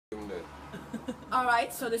All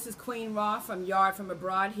right, so this is Queen Raw from Yard from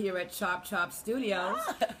Abroad here at Chop Chop Studios,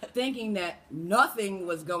 thinking that nothing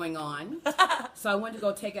was going on. So I went to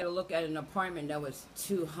go take a look at an apartment that was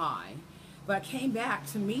too high. But I came back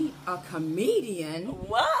to meet a comedian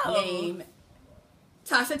named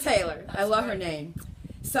Tasha Taylor. I love her name.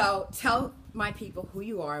 So tell my people who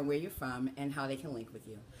you are and where you're from and how they can link with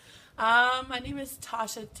you. My name is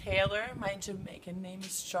Tasha Taylor. My Jamaican name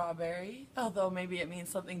is Strawberry, although maybe it means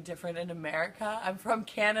something different in America. I'm from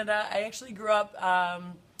Canada. I actually grew up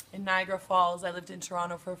in Niagara Falls. I lived in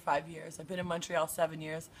Toronto for 5 years. I've been in Montreal 7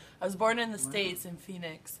 years. I was born in the States in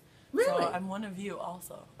Phoenix. Really? So I'm one of you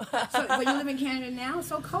also. But you live in Canada now? It's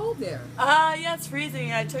so cold there. Yeah, it's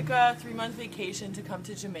freezing. I took a 3-month vacation to come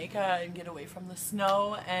to Jamaica and get away from the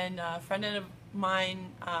snow. And a friend of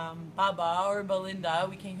mine, Baba or Belinda,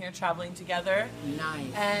 we came here traveling together.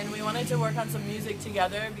 Nice. And we wanted to work on some music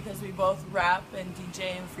together because we both rap and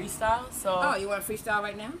DJ and freestyle. So. Oh, you want to freestyle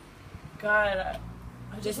right now? God.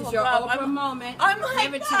 This is your Oprah moment. I'm like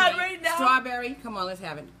Give it that to me. right now. Strawberry, come on, let's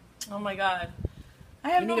have it. Oh my God. I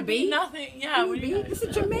have You need a beat? Nothing. Yeah, You need a beat? This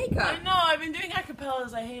is Jamaica. I know. I've been doing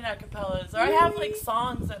acapellas. I hate acapellas. Or I have like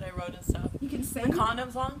songs that I wrote and stuff. You can sing. The condom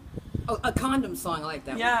song. Oh, a condom song. I like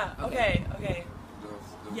that Yeah. one. Okay.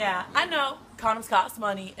 Yeah, I know. Condoms cost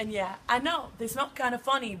money, and yeah, I know they smell kind of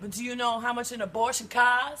funny. But do you know how much an abortion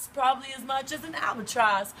costs? Probably as much as an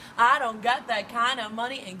albatross. I don't got that kind of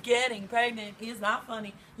money, and getting pregnant is not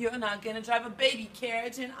funny. You're not gonna drive a baby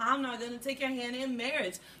carriage, and I'm not gonna take your hand in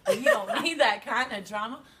marriage. You don't need that kind of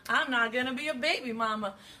drama. I'm not gonna be a baby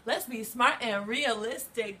mama. Let's be smart and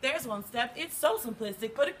realistic. There's one step. It's so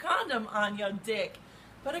simplistic. Put a condom on your dick.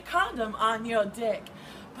 Put a condom on your dick.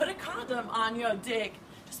 Put a condom on your dick.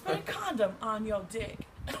 Just put a condom on your dick.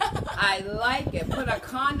 I like it. Put a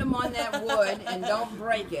condom on that wood and don't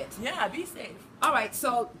break it. Yeah, be safe. All right,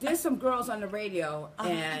 so there's some girls on the radio,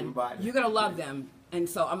 and you're going to love them. And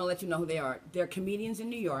so I'm going to let you know who they are. They're comedians in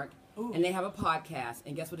New York, and they have a podcast.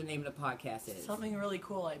 And guess what the name of the podcast is? Something really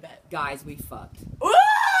cool, I bet. Guys, We Fucked. Ooh!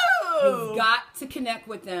 You've got to connect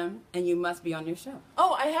with them, and you must be on their show.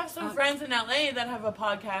 Oh, I have some friends in LA that have a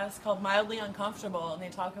podcast called Mildly Uncomfortable, and they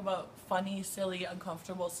talk about funny, silly,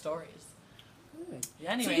 uncomfortable stories. Good.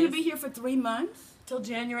 Yeah, anyways, So you're going to be here for 3 months? till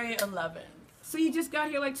January 11th. So you just got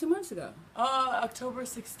here like 2 months ago. October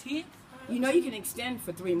 16th? You know you can extend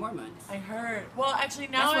for 3 more months. I heard. Well, actually,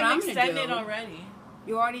 now That's what I'm I'm gonna extended do. already.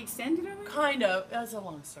 You already extended already? Kind of. That's a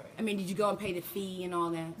long story. I mean, did you go and pay the fee and all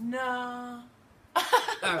that? No.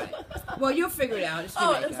 All right. Well, you'll figure it out. It's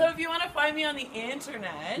Oh, Jamaica. so if you want to find me on the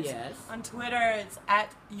internet, Yes. on Twitter, it's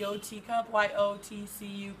at YoTcup,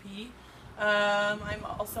 YOTCUP. I'm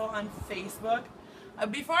also on Facebook.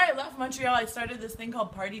 Before I left Montreal, I started this thing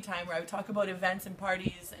called Party Time, where I would talk about events and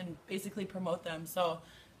parties and basically promote them. So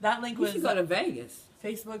that link You was should go to Vegas.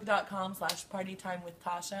 Facebook.com/partytime with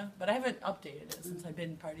Tasha. But I haven't updated it since I've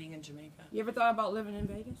been partying in Jamaica. You ever thought about living in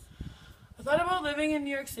Vegas? I thought about living in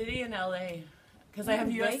New York City and LA because I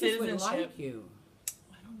have U.S. Vegas would citizenship. like you.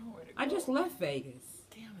 I don't know where to go. I just left Vegas.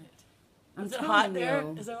 Damn it. I'm Is it telling hot there?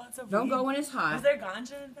 you. Is there lots of Don't weed? go when it's hot. Is there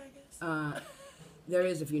ganja in Vegas? There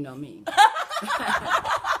is if you know me.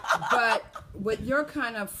 But with your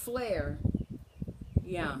kind of flair,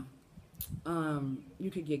 yeah,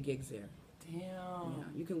 you could get gigs there. Damn. Yeah,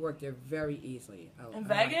 you can work there very easily. In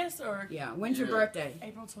Vegas or? Yeah. When's your birthday?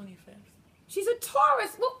 April 25th. She's a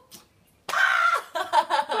Taurus. Well,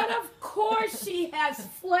 but of course she has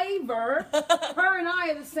flavor. Her and I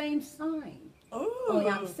are the same sign. Ooh. Only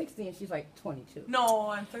I'm 60 and she's like 22. No,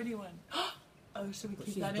 I'm 31. Oh, should we keep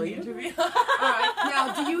She's that in the breathing? interview? All right.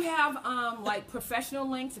 Now, do you have like professional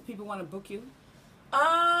links if people want to book you?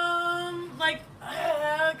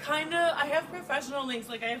 Kind of. I have professional links.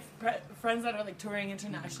 Like, I have friends that are, like, touring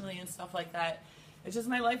internationally and stuff like that. It's just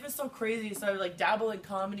my life is so crazy. So I, like, dabble in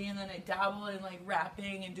comedy, and then I dabble in, like,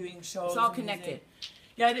 rapping and doing shows. It's all and music. connected.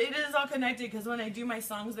 Yeah, it is all connected, because when I do my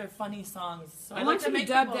songs, they're funny songs. So I want like you to make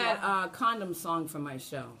dub people that laugh. condom song for my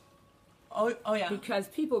show. Oh yeah. Because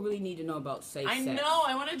people really need to know about safe I sex. know.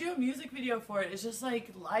 I want to do a music video for it. It's just like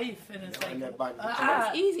life, and it's like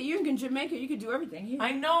It's easy. You're in Jamaica. You could do everything here.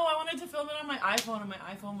 I know. I wanted to film it on my iPhone, and my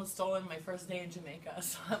iPhone was stolen my first day in Jamaica.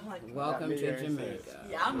 So I'm like, Welcome to Jamaica.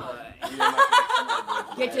 yeah, I'm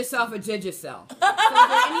on. Get yourself a Digicel. So is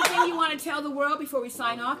there anything you want to tell the world before we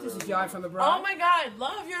sign off? This is Yard from Abroad. Oh my God,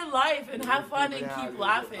 love your life and have fun and keep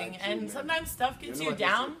laughing. And sometimes stuff gets you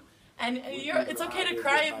down. And it's okay to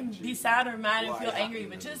cry and be sad or mad and feel angry,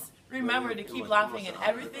 but just remember to keep laughing and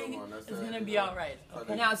everything is going to be all right.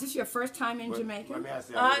 Okay? Now, is this your first time in Jamaica?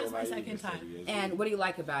 It's my second time. And what do you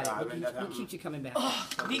like about it? What keeps you coming back?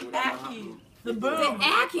 The Aki. the boom, the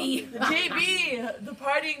Aki, the JB, the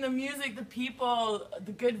partying, the music, the people,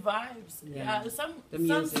 the good vibes. Yeah, some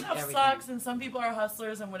stuff everything sucks, and some people are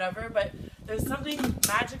hustlers and whatever. But there's something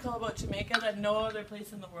magical about Jamaica that no other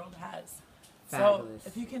place in the world has. Fabulous. So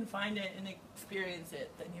if you can find it and experience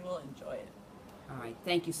it, then you will enjoy it. All right.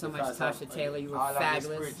 Thank you so much, Tasha Taylor. You were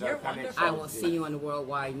fabulous. You're wonderful. I will see you on the World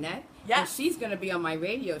Wide Net. Yes. And she's going to be on my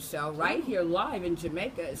radio show right here live in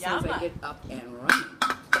Jamaica as soon as I get up and running.